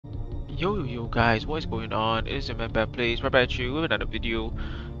Yo guys, what is going on? It is a man bad plays right back you with another video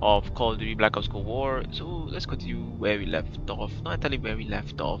of Call of Duty Black Ops Cold War. So let's continue where we left off. Not entirely where we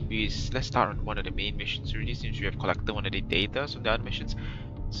left off, is let's start on one of the main missions already since we have collected one of the data from the other missions.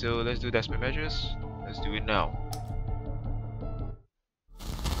 So let's do desperate measures. Let's do it now.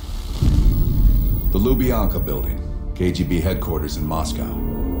 The Lubyanka building, KGB headquarters in Moscow.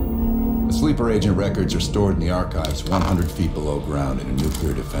 The sleeper agent records are stored in the archives 100 feet below ground in a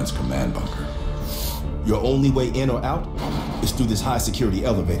nuclear defense command bunker. Your only way in or out is through this high-security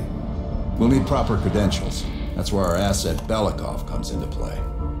elevator. We'll need proper credentials. That's where our asset Belikov comes into play.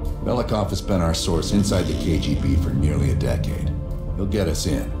 Belikov has been our source inside the KGB for nearly a decade. He'll get us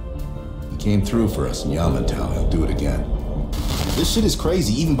in. He came through for us in Yamantau. He'll do it again. This shit is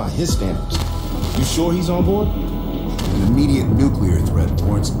crazy, even by his standards. You sure he's on board? An immediate nuclear threat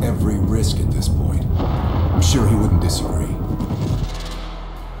warrants every risk at this point. I'm sure he wouldn't disagree.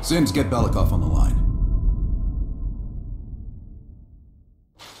 Sims, get Belikov on the line.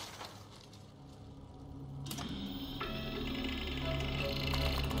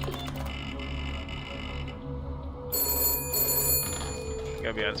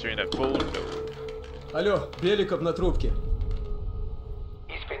 Gotta be answering that phone though. Алло, Беликов на трубке.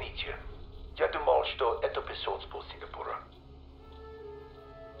 Извините, я думал, что это посольство Сингапура.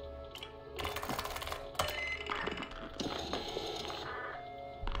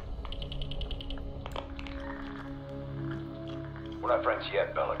 We're not friends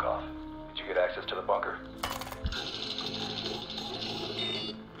yet, Belikov. Did you get access to the bunker?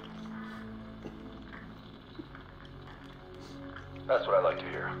 That's what I like to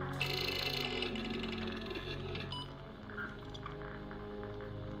hear.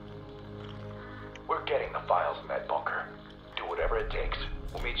 We're getting the files in that bunker. Do whatever it takes.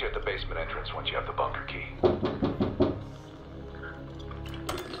 We'll meet you at the basement entrance once you have the bunker key.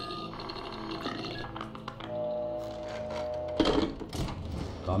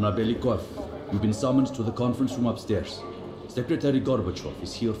 Comrade Belikov, you've been summoned to the conference room upstairs. Secretary Gorbachev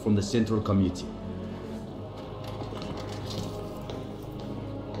is here from the Central Committee.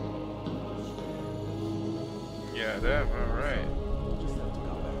 Yeah, that alright.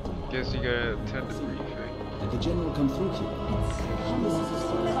 Guess you gotta attend the briefing. Did the general come through here?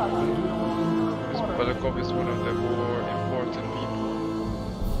 Because Belikov is one of the more important people.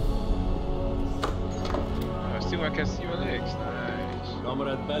 Still I can see your legs, nice.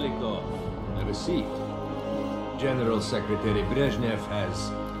 Comrade Belikov, have a seat. General Secretary Brezhnev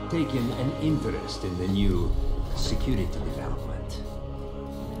has taken an interest in the new security development.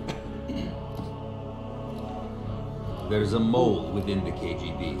 There's a mole within the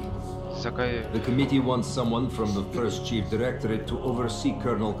KGB. Zakayev. The committee wants someone from the first chief directorate to oversee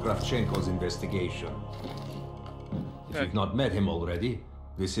Colonel Kravchenko's investigation. If you've not met him already,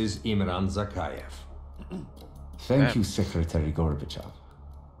 this is Imran Zakayev. Thank you, Secretary Gorbachev.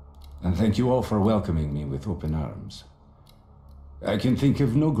 And thank you all for welcoming me with open arms. I can think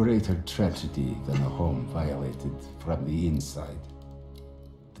of no greater tragedy than a home violated from the inside.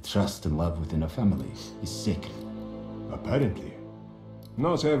 The trust and love within a family is sacred. Apparently.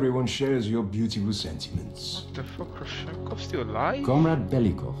 Not everyone shares your beautiful sentiments. What the fuck, Kravchenko still alive? Comrade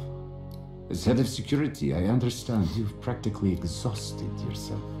Belikov, as head of security, I understand you've practically exhausted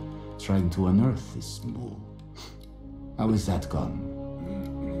yourself trying to unearth this mole. How is that gone?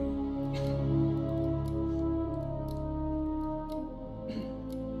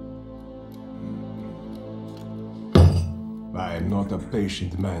 I am not a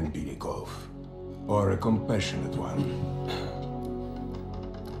patient man, Belikov, or a compassionate one.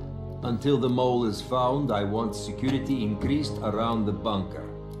 Until the mole is found, I want security increased around the bunker.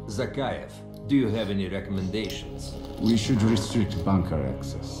 Zakayev, do you have any recommendations? We should restrict bunker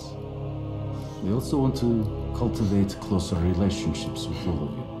access. We also want to cultivate closer relationships with all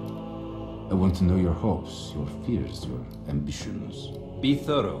of you. I want to know your hopes, your fears, your ambitions. Be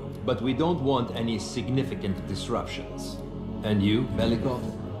thorough, but we don't want any significant disruptions. And you, Belikov?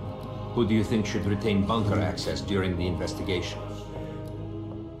 Who do you think should retain bunker access during the investigation?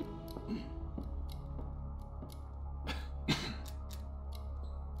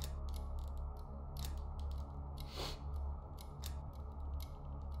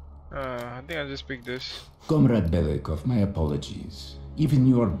 I think I'll just pick this. Comrade Belikov, my apologies. Even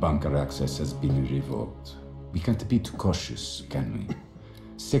your bunker access has been revoked. We can't be too cautious, can we?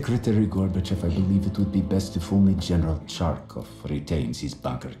 Secretary Gorbachev, I believe it would be best if only General Charkov retains his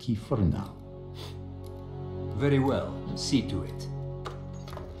bunker key for now. Very well. See to it.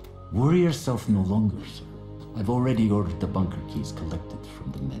 Worry yourself no longer, sir. I've already ordered the bunker keys collected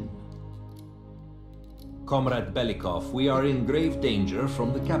from the men. Comrade Belikov, we are in grave danger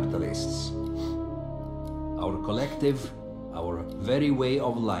from the capitalists. Our collective, our very way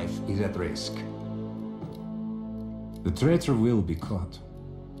of life is at risk. The traitor will be caught.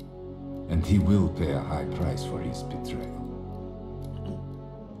 And he will pay a high price for his betrayal.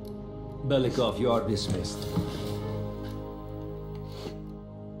 Belikov, you are dismissed.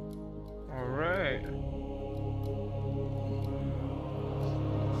 Alright.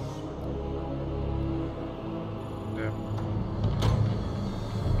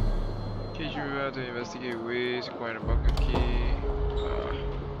 Case you have to investigate ways acquiring a bunker key.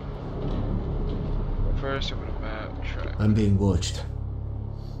 First, open the map. Track. I'm being watched.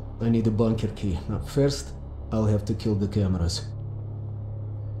 I need a bunker key. Now, first, I'll have to kill the cameras.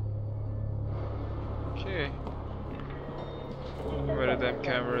 Okay. Where are them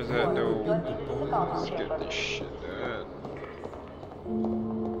cameras at though? Let's get this shit done.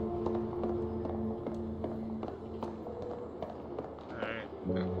 Alright,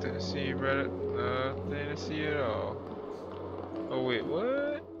 back to the sea, brother. Nothing to see at all. Oh wait,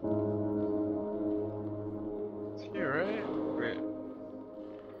 what? It's here, right? Wait.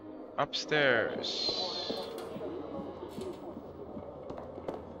 Upstairs.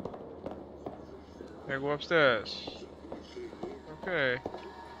 Can I go upstairs? Okay.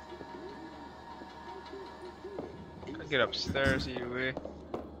 I get upstairs either way.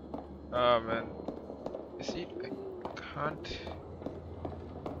 Oh man. See, I can't.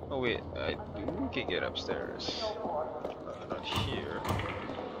 Oh wait, I do can get upstairs. Not here.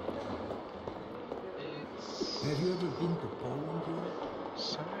 It's Have you ever been to Poland yet?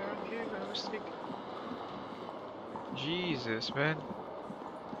 somewhere around here, I was thinking. Jesus, man.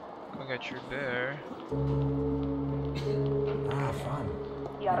 I got you there. Ah, fun.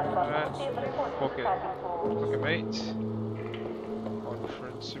 Okay. Okay, mate.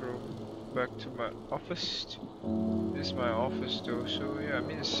 Conference room. Back to my office. This is my office though, so yeah, I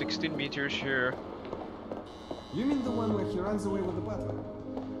mean it's 16 meters here. You mean the one where he runs away with the butler?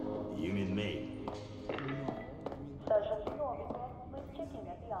 You mean me?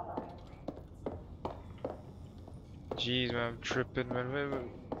 Jeez, man, I'm tripping, man. Wait.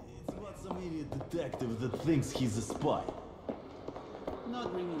 It's about some idiot detective that thinks he's a spy.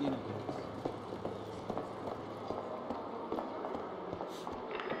 Not bringing any girls.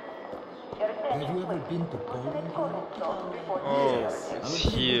 Have you ever been to Poland? Oh, it's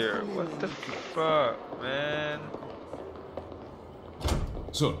here. What the fuck, man?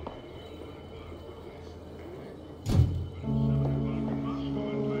 Sir.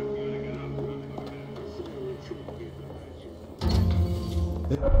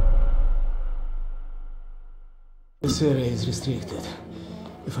 This area is restricted.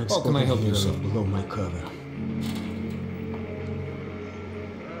 If I'm How can I spotted help you, here, sir? I'll blow my cover.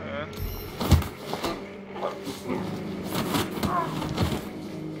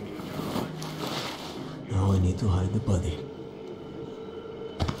 Now I need to hide the body.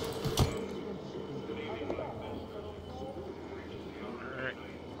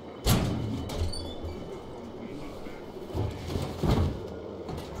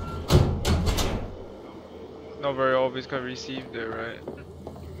 Not very obvious got received there, right?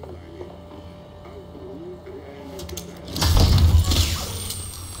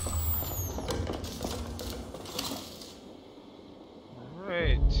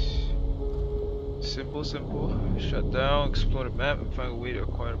 Alright. Simple. Shut down, explore the map, and find a way to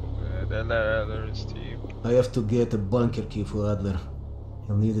acquire that Adler's team. I have to get a bunker key for Adler.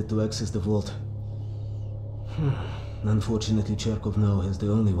 He'll need it to access the vault. Unfortunately, Cherkov now has the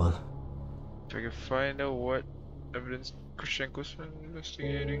only one. If I can find out what evidence Krushenko's been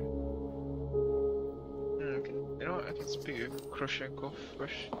investigating. You know what, I can speak with Krushenkov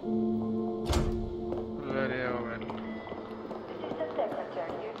first. Bloody hell, man.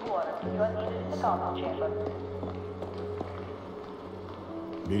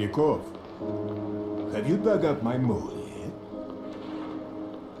 Belikov, have you dug up my mole yet?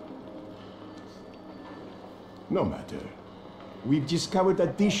 No matter. We've discovered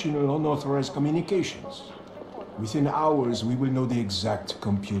additional unauthorized communications. Within hours, we will know the exact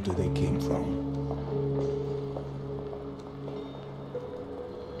computer they came from.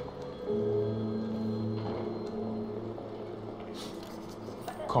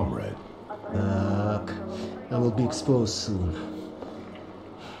 Comrade. I will be exposed soon.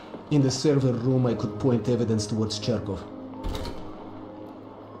 In the server room, I could point evidence towards Cherkov.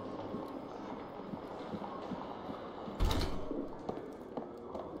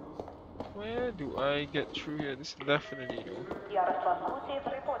 Where do I get through here? This is definitely no.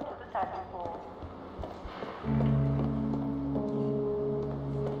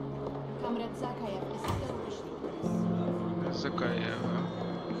 Comrade Zakayev is still restricted. Zakayev.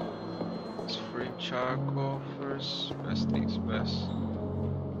 Let's frame Charkov first. Best things best.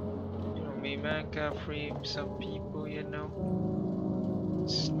 You know me, man. Can't frame some people, you know.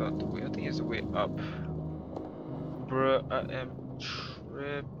 It's not the way. I think it's the way up. Bruh, I am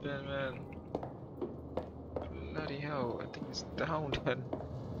tripping, man. Bloody hell, I think it's down then.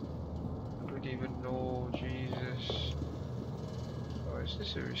 I don't even know, Jesus. Oh, is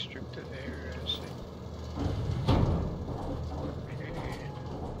this a restricted area? I see. Okay.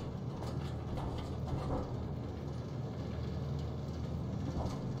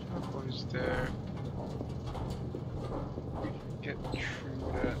 What is there? Get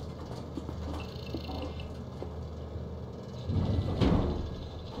through that.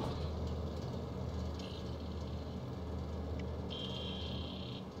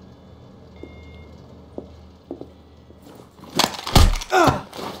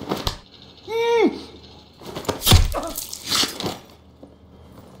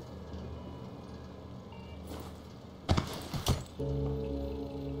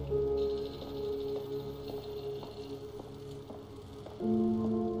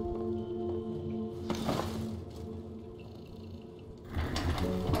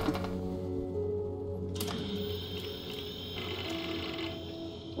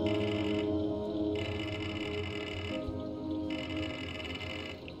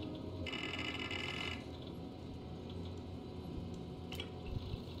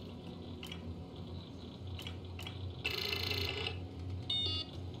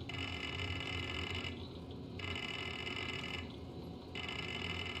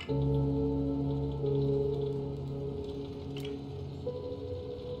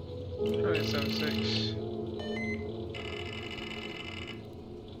 Try 76.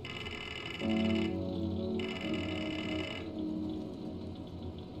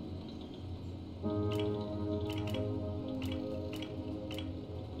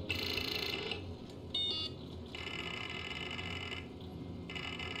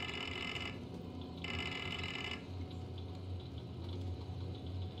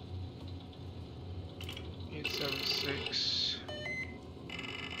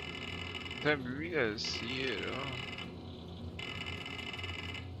 Damn, we gotta see it,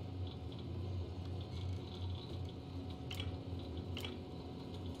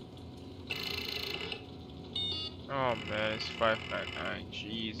 Oh man, it's 599.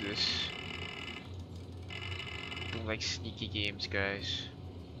 Jesus. Don't like sneaky games, guys.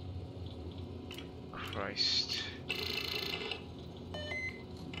 Christ.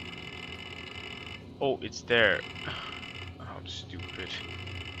 Oh, it's there. I'm stupid.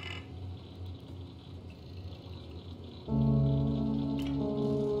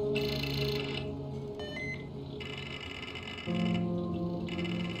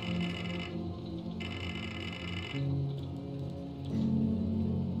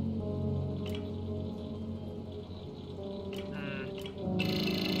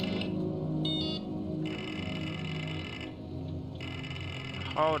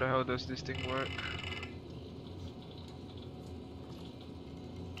 How the hell does this thing work?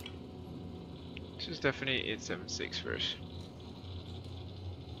 This is definitely 876 first.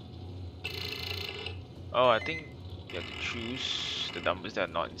 Oh, I think you have to choose the numbers that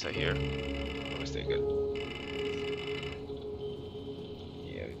are not inside here. If I'm mistaken.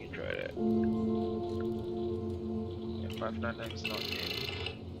 Yeah, we can try that. Yeah, 599 is not in.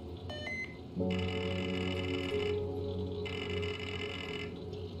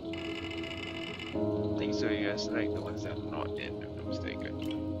 I think so, you guys select the ones that are not in, if I'm mistaken.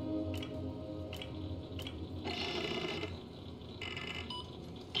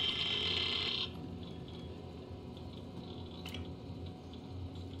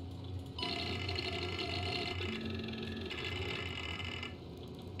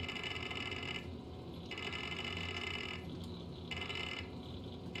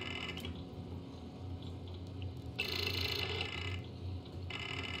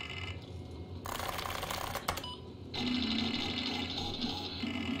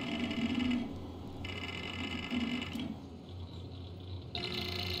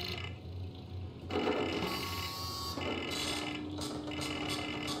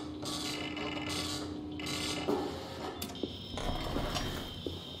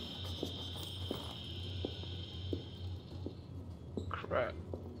 Crap.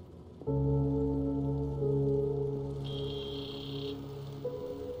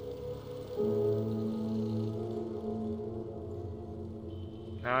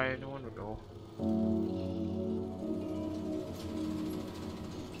 I don't want to know.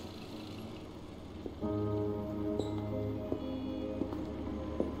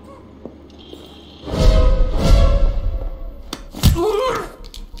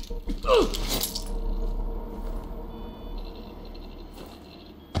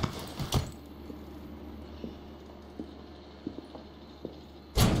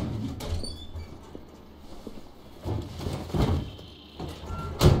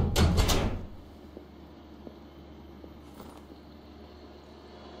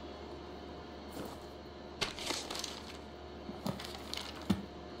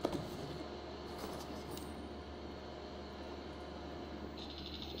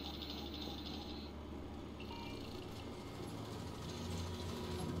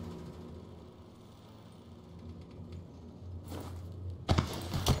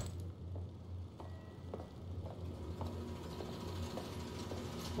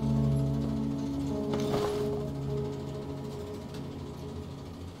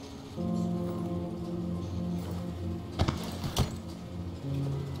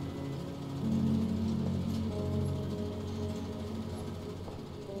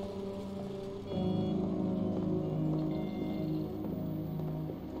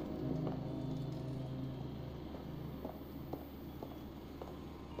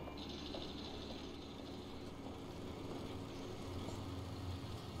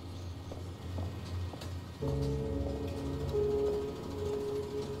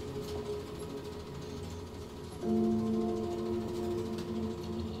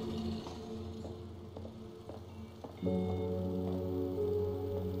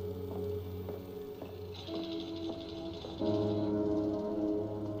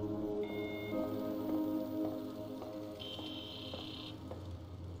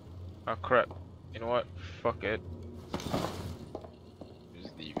 Oh crap. You know what? Fuck it.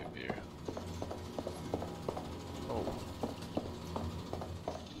 Just leave him here. Oh.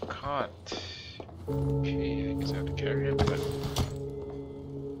 Can't. Okay, I guess I have to carry him, but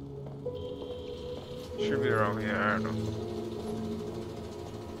should be around here, I don't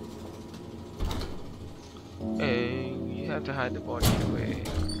know. Hey, you have to hide the body away.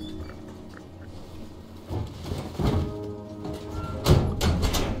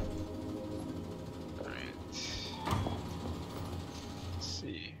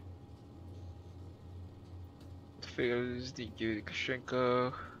 Figures the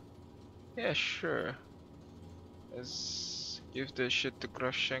Krashenko. Yeah, sure. Let's give the shit to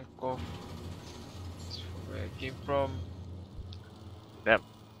Krashenko. That's where it came from. Damn.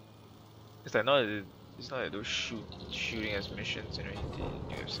 It's like not. It's not like those shooting as missions and anything.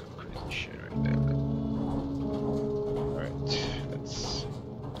 You have some crazy shit right there. But... Alright, let's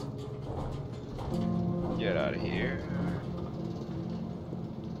get out of here.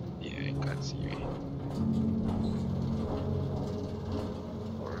 Yeah, you can't see me.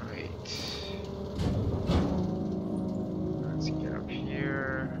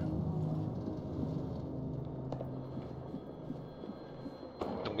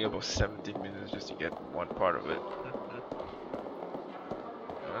 About 17 minutes just to get one part of it.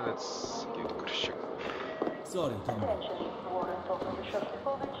 Let's give it a shot. Sorry, Tom.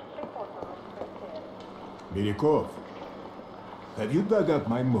 Milikov, have you dug up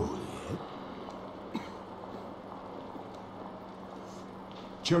my mole yet?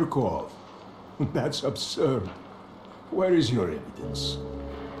 Cherkov, that's absurd. Where is your evidence?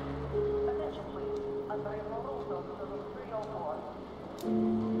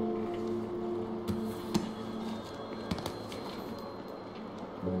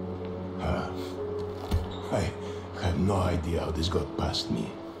 I have no idea how this got past me.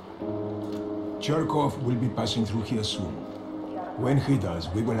 Cherkov will be passing through here soon. When he does,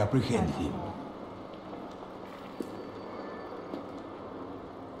 we will apprehend him.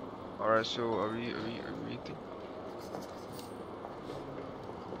 Alright, so are we waiting?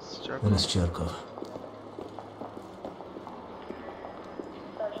 When is Cherkov?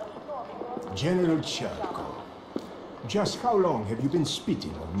 General Cherkov, just how long have you been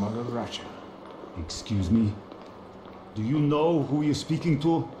spitting on Mother Russia? Excuse me? Do you know who you're speaking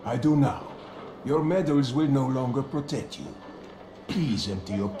to? I do now. Your medals will no longer protect you. Please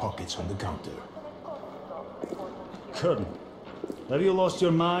empty your pockets on the counter. Colonel, have you lost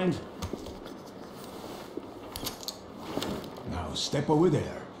your mind? Now step over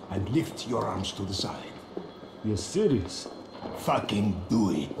there and lift your arms to the side. You're serious? Fucking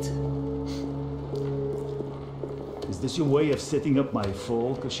do it. Is this your way of setting up my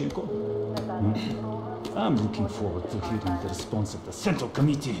fall, Krashenko? I'm looking forward to hearing the response of the Central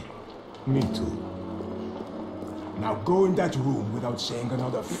Committee. Me too. Now go in that room without saying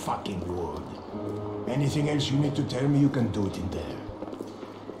another fucking word. Anything else you need to tell me, you can do it in there.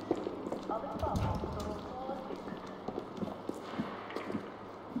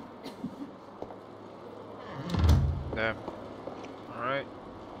 Damn. Alright.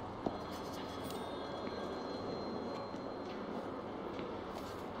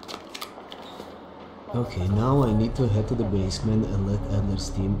 Okay, now I need to head to the basement and let Adler's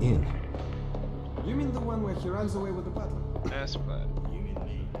team in. You mean the one where he runs away with the butler? That's bad.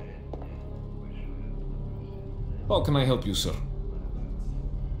 How can I help you, sir?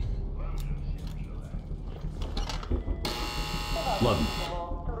 Ладно.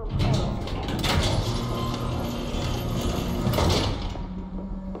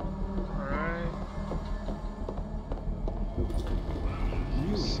 Alright.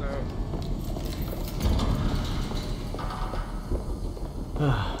 So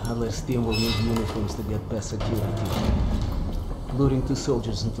Adler's team will need uniforms to get past security. Luring 2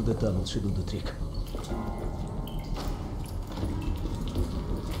 soldiers into the tunnel should do the trick.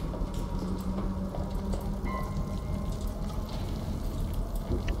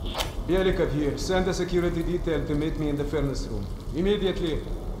 Belikov here. Send a security detail to meet me in the furnace room. Immediately.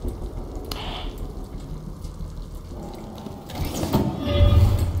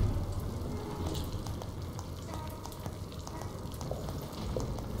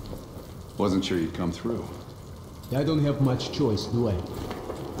 Wasn't sure you'd come through. I don't have much choice, do I?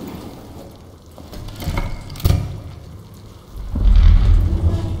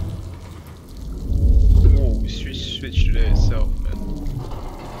 whoa, we switched to that itself, man.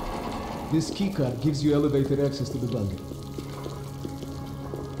 This keycard gives you elevator access to the bunker.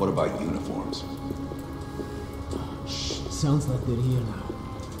 What about uniforms? Shh, sounds like they're here now.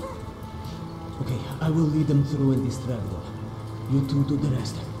 Okay, I will lead them through and distract them. You two do the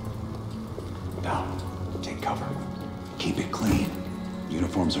rest. Now, take cover. Keep it clean.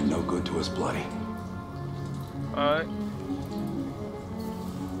 Uniforms are no good to us bloody. Alright.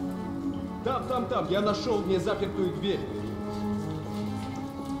 Там, я нашел незапертую дверь.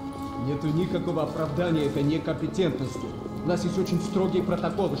 Нету никакого оправдания этой некомпетентности. У нас есть очень строгие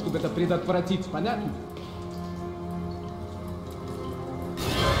протоколы, чтобы это предотвратить, понятно?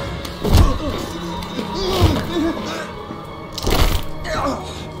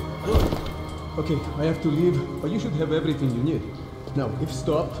 Okay, I have to leave, but you should have everything you need. Now, if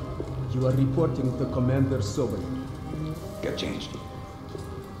stopped, you are reporting to Commander Sober. Get changed.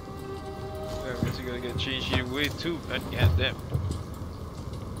 Yeah, I guess you gotta get changed either way too, man. Goddamn.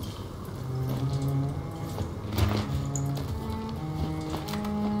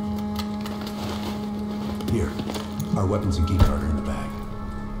 Here, our weapons and keycard are in the bag.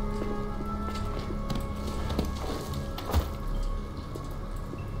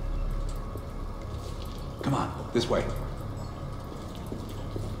 Come on, this way.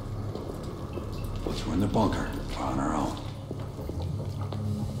 Once we're in the bunker, we're on our own.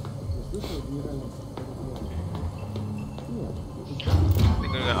 I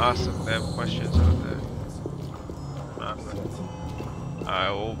think I'm gonna ask some damn questions out there. I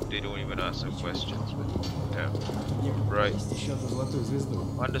hope they don't even ask some questions, but damn. Right.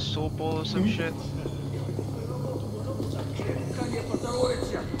 On the soap or some shit?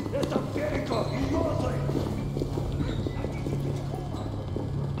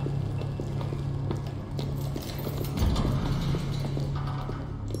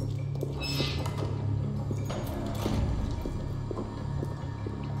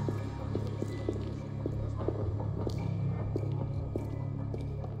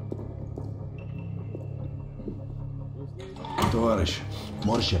 Товарищ,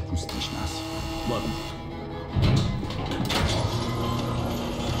 можешь отпустить нас? Ладно.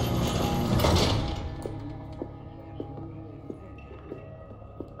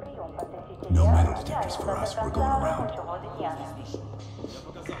 No metal detectors for us. We're going around.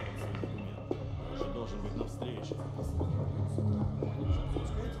 Должен быть на встрече.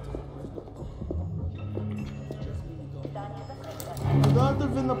 Куда-то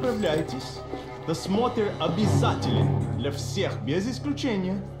вы направляетесь? Досмотр обязателен для всех, без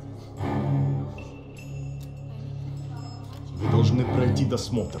исключения. Вы должны пройти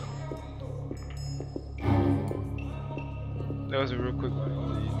досмотр. That was a real quick one.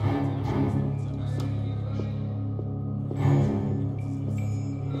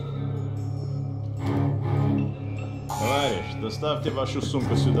 Товарищ, доставьте вашу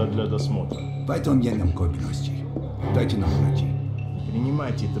сумку сюда для досмотра. Пойдем едем копности. Дайте нам пройти. Не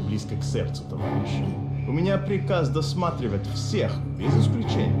принимайте это близко к сердцу, товарищ. У меня приказ досматривать всех, без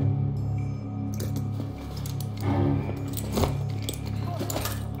исключения.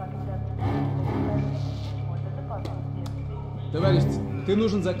 Товарищ, ты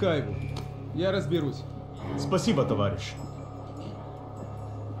нужен за Кайву. Я разберусь. Спасибо, товарищ.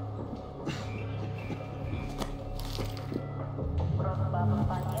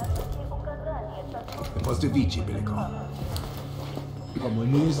 Поздравите, Беликов.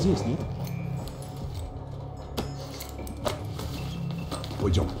 По-моему, ее здесь, нет?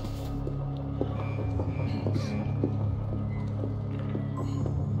 Пойдем.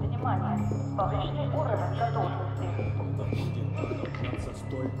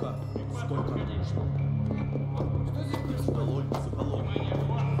 Ну-ка, сколько? Что здесь происходит?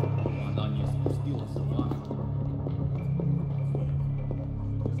 Она не спустилась в ванну.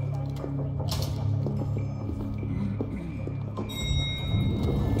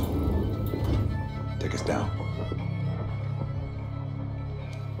 Take us down.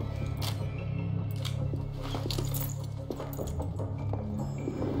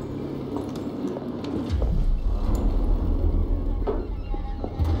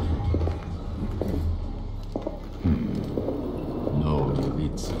 No,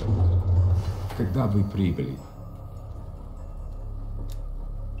 лица. Когда вы прибыли?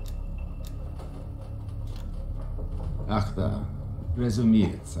 Ах да,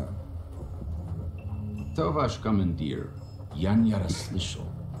 разумеется. Кто ваш командир? Я не расслышал.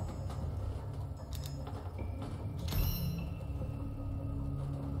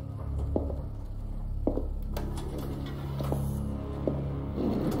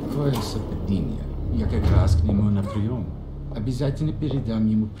 Какое совпадение. Я как раз к нему на прием. Обязательно передам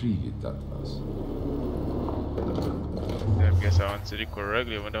ему привет от вас. I guess I answered it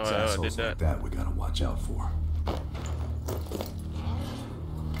correctly when I did Assholes that. like that we gotta watch out for.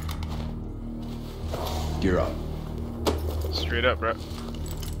 Gear up. Straight up, bro.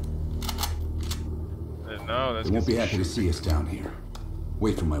 And now let's They won't get be some happy to see us down here.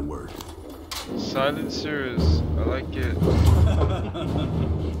 Wait for my word. silencers. I like it.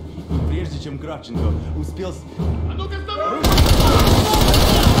 Прежде чем Кравченко успел... А ну-ка,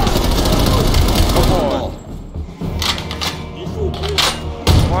 Come on.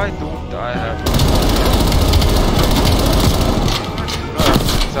 Why don't I have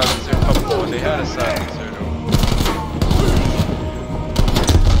silencer? Come on, they had a silencer though.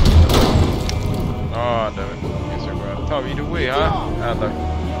 Oh, damn it. Yes, sir, bro. Tom, either way, huh? Adler.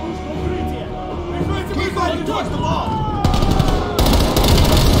 Keep fighting towards the ball!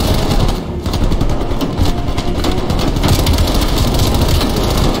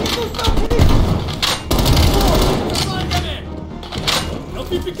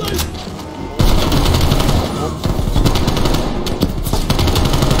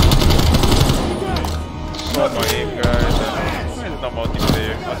 Saw my aim, guys. It's not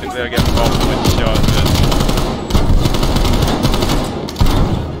multiplayer. Multiplayer gets bumped with charges.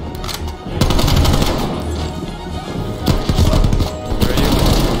 Where are you?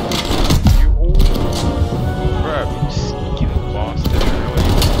 You old crap, you sneaky bastard.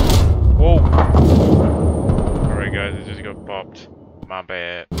 Whoa! Alright, guys, it just got popped. My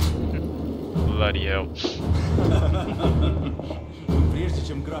bad. Bloody hell. Прежде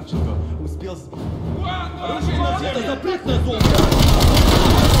чем Кравченко успел... Это запретное золото!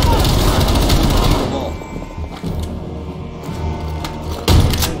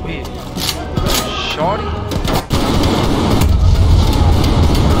 Wait. Shorty?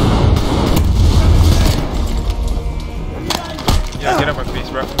 Yeah, get out my face,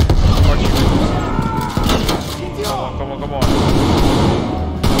 bro. Watch you. Come on, come on, come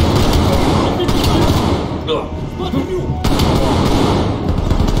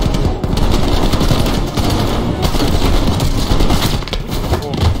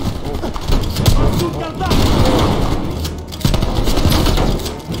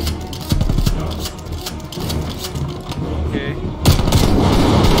Okay.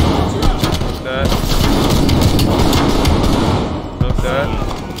 That. Look that.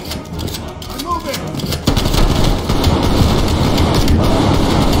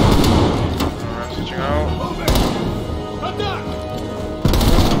 Alright, switching out.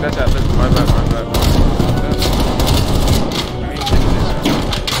 That's happened. My bad, my bad.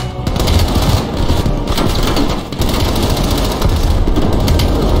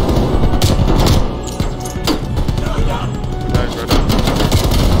 Nice, brother.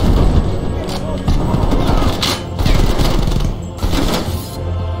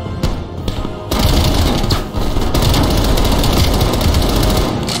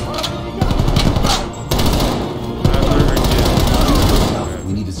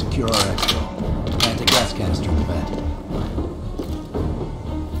 We need to secure our expo. Plant a gas canister in the vent.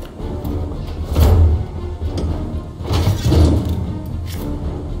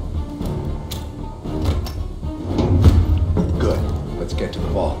 Good. Let's get to the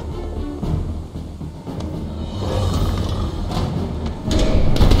vault.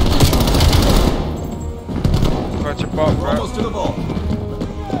 Got your pop, bro. Almost to the vault.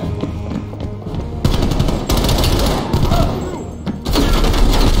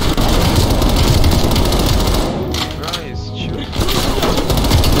 Guys, chill.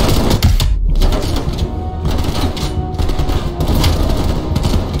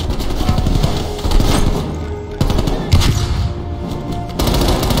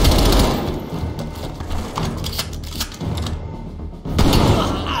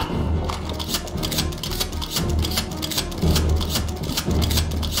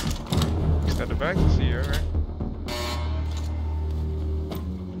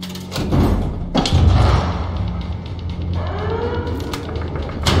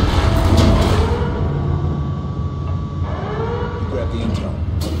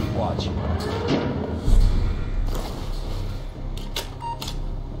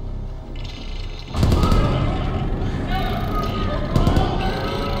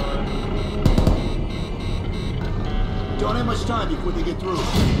 don't have much time before they get through.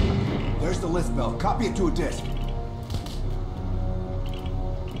 There's the list, Bell. Copy it to a disk.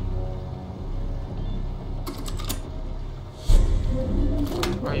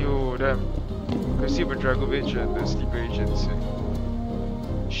 Ayo, damn. Kasi ba Dragovich and the sleeper agents?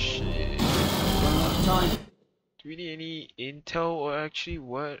 Shit. Time. Do we need any intel or actually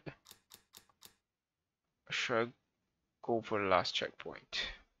what? Should I go for the last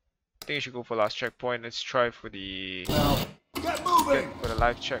checkpoint? I think I should go for last checkpoint. Let's try for the Get moving! for the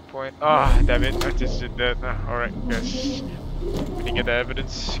live checkpoint. Ah, damn it! I just did that. Alright, guys. We didn't get the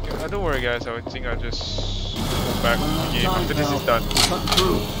evidence. Don't worry, guys. I think I'll just go back to the game after this is done.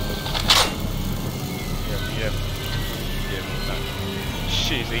 Yep.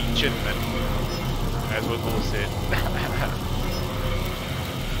 She's ancient, man. That's what Cole said.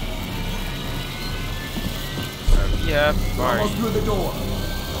 Yeah, fine. Almost through the door.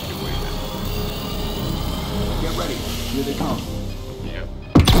 Get ready. Here they come. Yeah.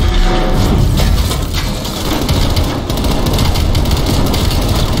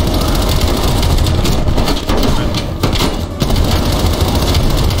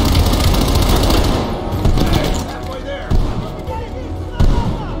 Halfway there.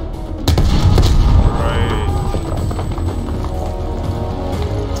 Right.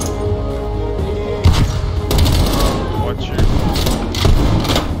 Watch your.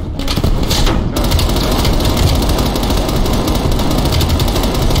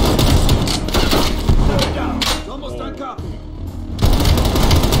 It's almost done copying.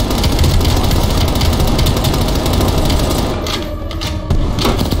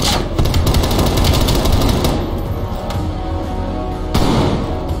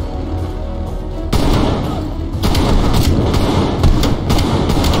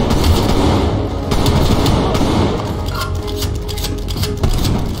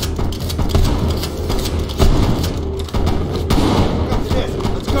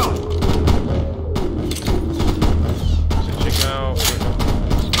 Let's go. Switching out.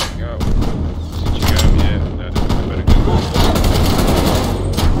 Switching out. Switching out. Yeah, that is better go.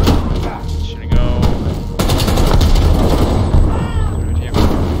 Switching out. Right here.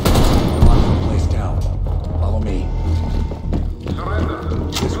 Lock the place down. Follow me.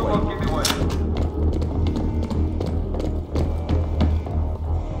 This way.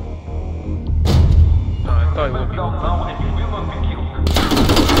 No, I thought it would be open. I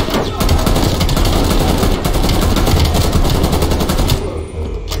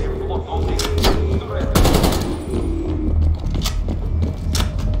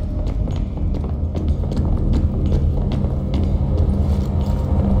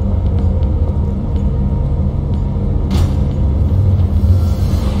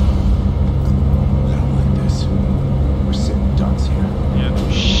don't like this. We're sitting ducks here. Yeah,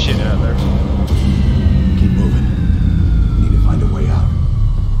 no shit out there. Keep moving. Need to find a way out.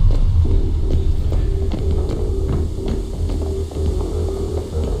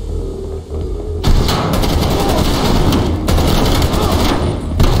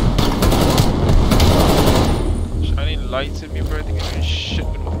 Shining lights in me, bro. I think this shit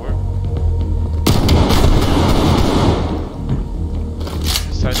gonna work.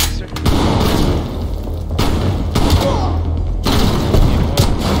 Silencer. You know what?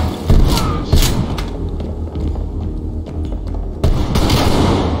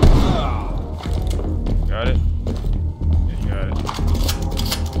 Got it. Yeah, you got it.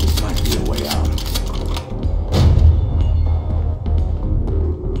 Might be a way out.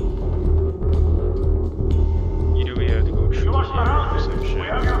 Either way, you have to go through here or some shit.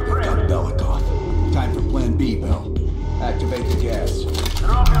 Got Belikov. Time for plan B, Bell. Activate the gas.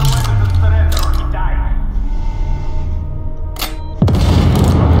 Drop your weapons and surrender or he dies.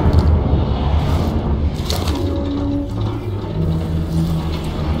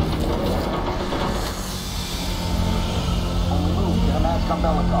 Get a mask on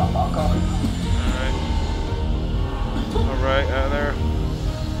Belikov. I'll cover you. Alright, out there.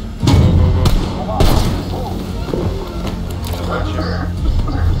 Go. Gotcha.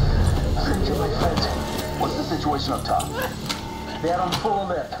 What's the situation up top? They are on full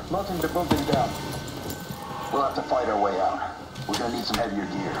alert, locking the building down. We'll have to fight our way out. We're gonna need some heavier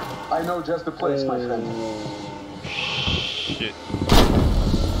gear. I know just the place, my friend. Shit.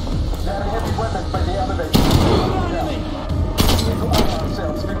 There are heavy weapons by the elevator. We go out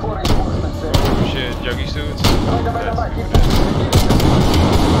ourselves before reinforcements there. Oh shit, juggy suits. Right, That's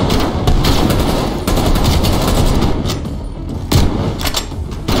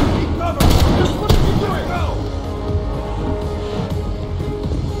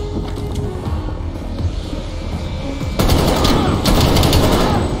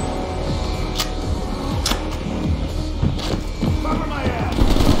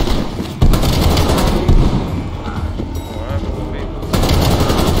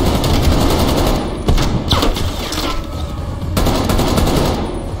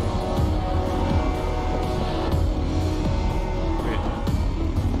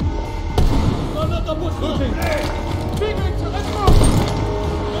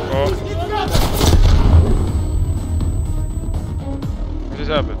What just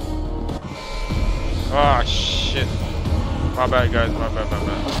happened? Ah, shit. My bad, guys. My bad.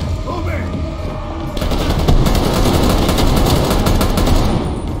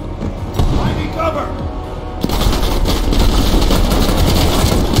 Find me cover!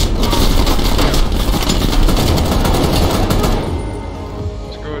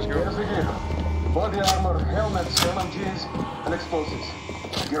 Let's go. Here's the gear. Body armor, helmets, LMGs, and explosives.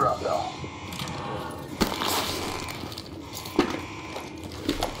 Gear up, though.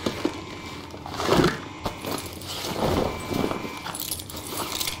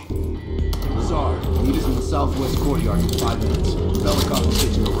 Meet us in the southwest courtyard in 5 minutes. Belikov is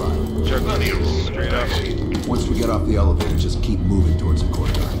hitching a ride. Juggling straight up. Once we get off the elevator, just keep moving towards the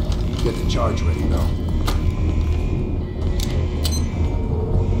courtyard. Get the charge ready, Bell.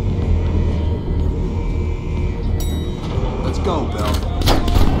 Let's go, Bell.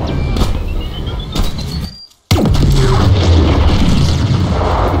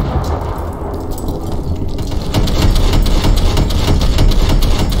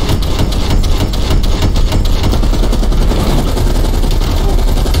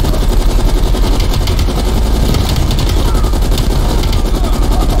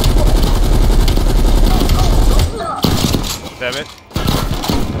 Damn it.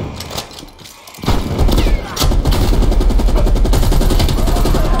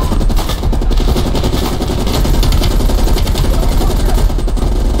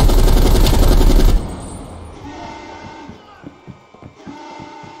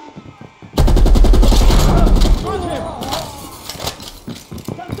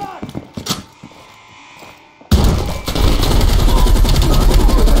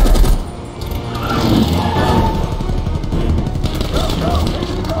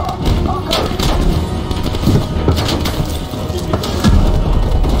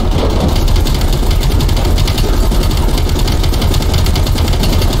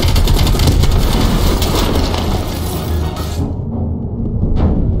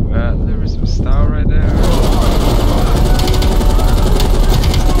 There is some style right there.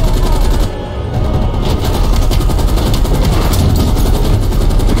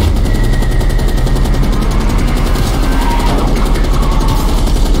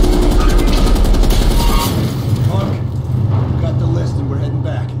 Got the list and we're heading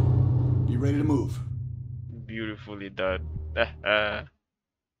back. You ready to move? Beautifully done.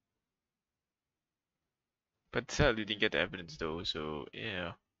 But sadly didn't get the evidence though, so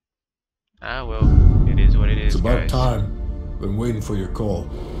yeah. Ah well, it is what it is, It's about guys. time. Been waiting for your call.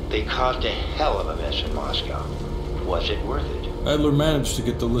 They caused a hell of a mess in Moscow. Was it worth it? Adler managed to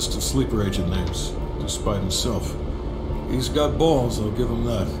get the list of sleeper agent names, despite himself. He's got balls, I'll give him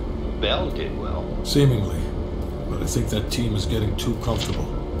that. Bell did well. Seemingly. But I think that team is getting too comfortable.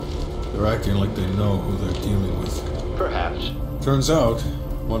 They're acting like they know who they're dealing with. Perhaps. Turns out,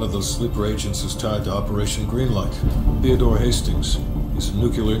 one of those sleeper agents is tied to Operation Greenlight. Theodore Hastings. He's a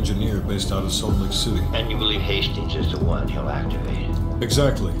nuclear engineer based out of Salt Lake City. And you believe Hastings is the one he'll activate?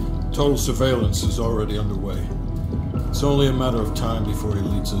 Exactly. Total surveillance is already underway. It's only a matter of time before he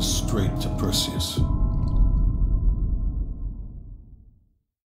leads us straight to Perseus.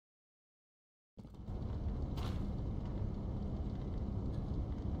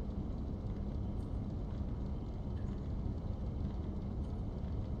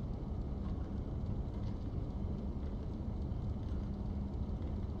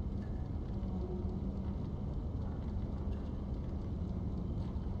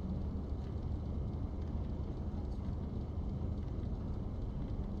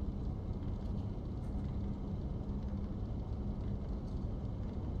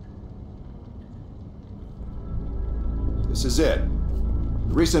 This is it.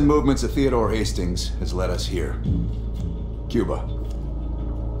 The recent movements of Theodore Hastings has led us here. Cuba.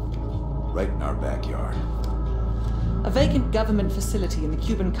 Right in our backyard. A vacant government facility in the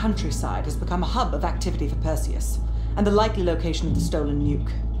Cuban countryside has become a hub of activity for Perseus, and the likely location of the stolen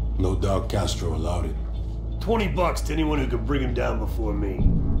nuke. No doubt Castro allowed it. $20 to anyone who could bring him down before me.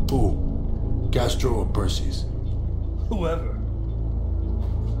 Who? Castro or Perseus? Whoever.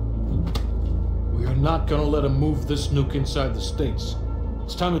 We are not gonna let him move this nuke inside the States.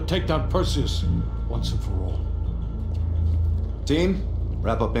 It's time to take down Perseus once and for all. Team,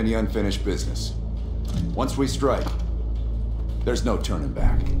 wrap up any unfinished business. Once we strike, there's no turning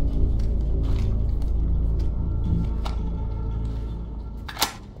back.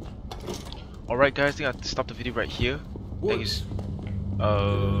 Alright guys, I think I have to stop the video right here. Thanks.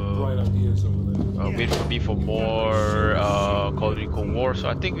 Bright ideas over there. Wait for me for more Call of Duty Cold War. So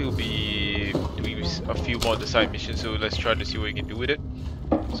I think we'll be be doing a few more of the side missions, so let's try to see what we can do with it.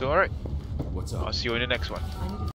 So alright, what's up? I'll see you in the next one.